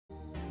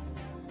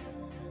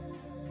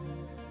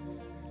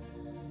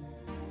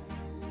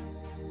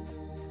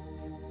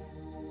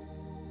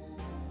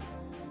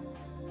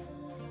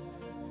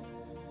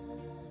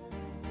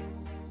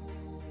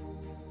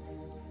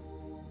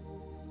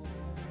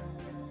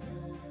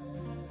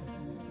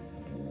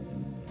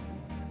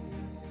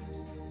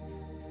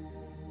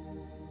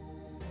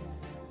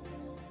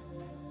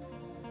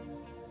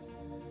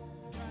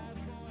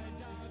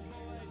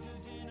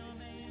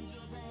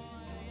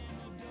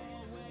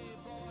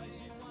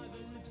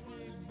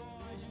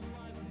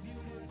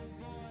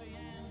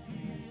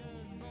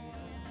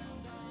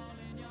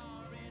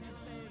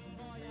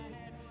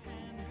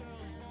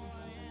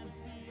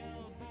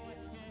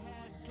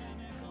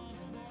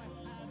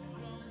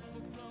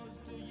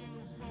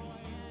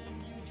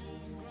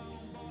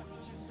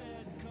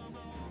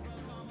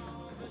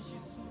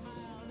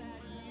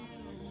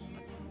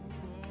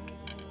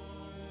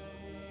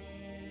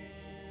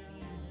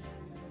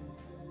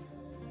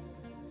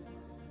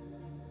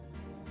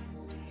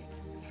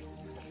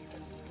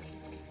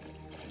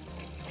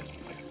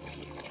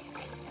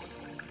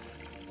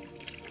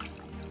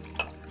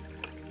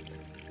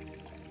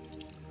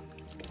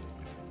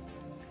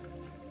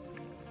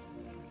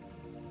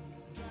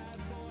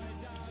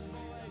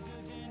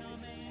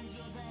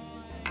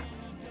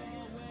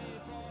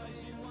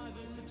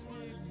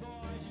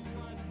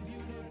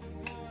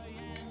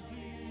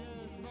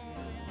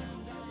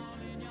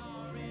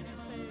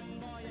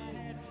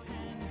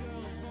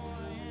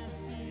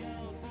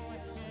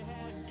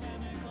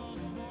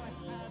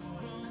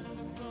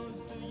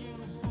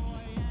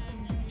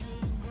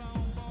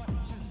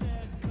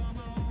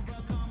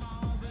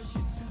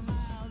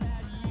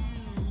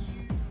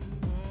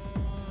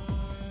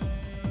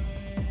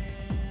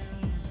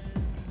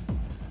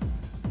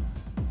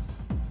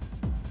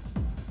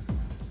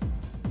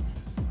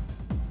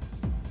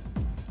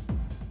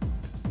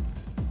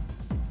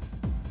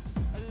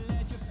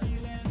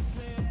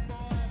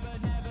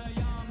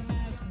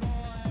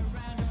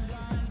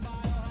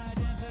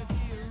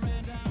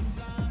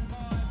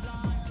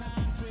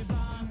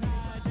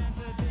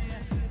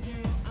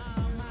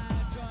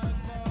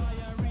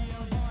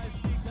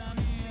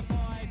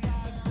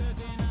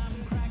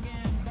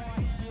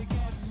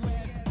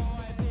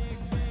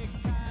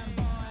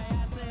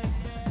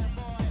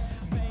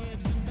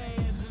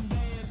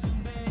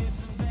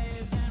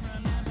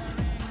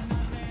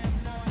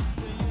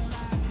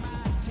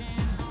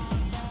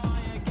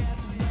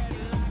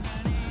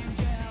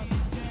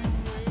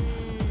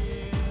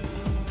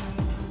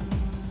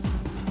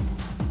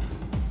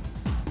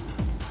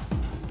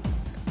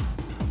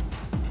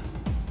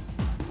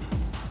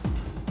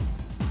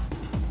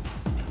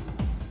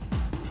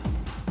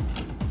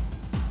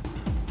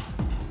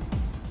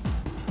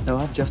Now,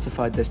 I've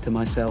justified this to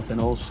myself in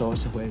all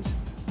sorts of ways.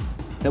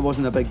 It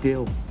wasn't a big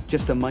deal,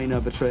 just a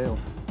minor betrayal.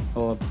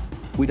 Or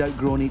we'd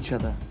outgrown each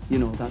other, you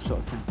know, that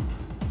sort of thing.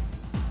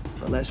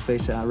 But let's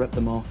face it, I ripped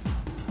them off.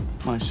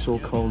 My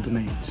so-called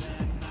mates.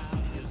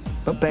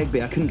 But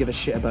Begbie, I couldn't give a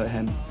shit about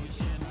him.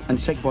 And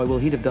Sick Boy, well,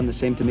 he'd have done the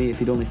same to me if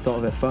he'd only thought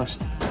of it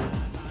first.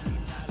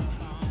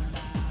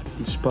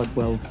 And Spud,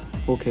 well,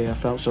 okay, I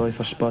felt sorry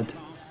for Spud.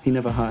 He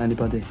never hurt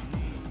anybody.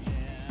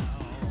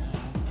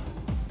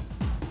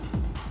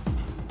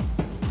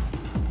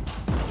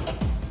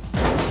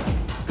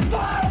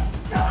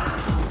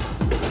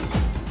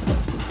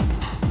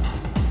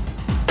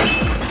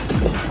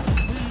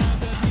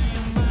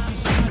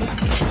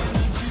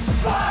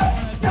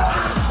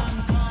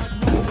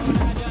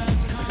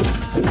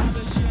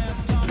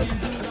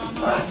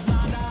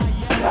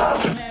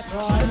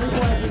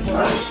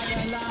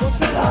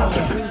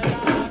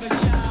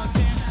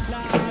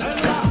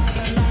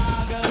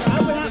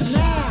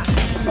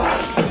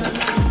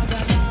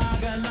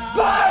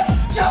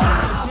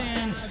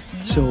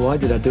 So why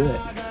did I do it?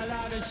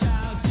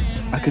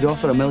 I could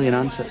offer a million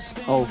answers,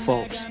 all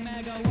false.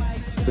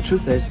 The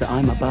truth is that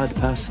I'm a bad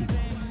person,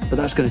 but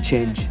that's going to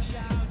change.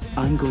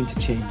 I'm going to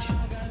change.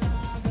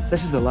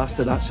 This is the last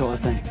of that sort of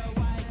thing.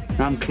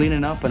 I'm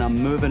cleaning up and I'm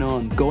moving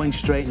on, going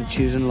straight and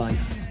choosing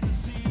life.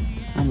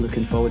 I'm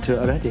looking forward to it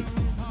already.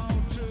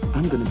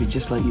 I'm going to be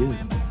just like you.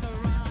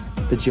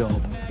 The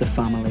job, the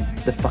family,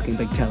 the fucking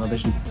big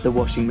television, the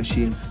washing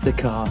machine, the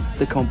car,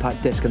 the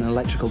compact disc and an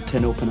electrical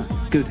tin opener,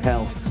 good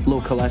health, low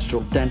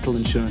cholesterol, dental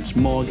insurance,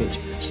 mortgage,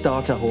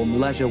 starter home,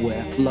 leisure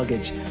wear,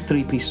 luggage,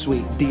 three-piece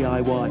suite,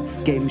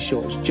 DIY, game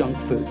shows, junk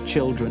food,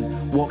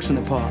 children, walks in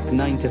the park,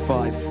 9 to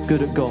 5,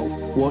 good at golf,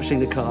 washing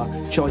the car,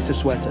 choice of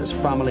sweaters,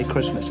 family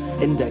Christmas,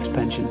 index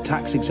pension,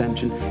 tax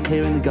exemption,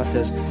 clearing the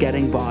gutters,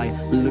 getting by,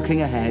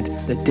 looking ahead,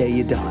 the day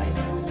you die.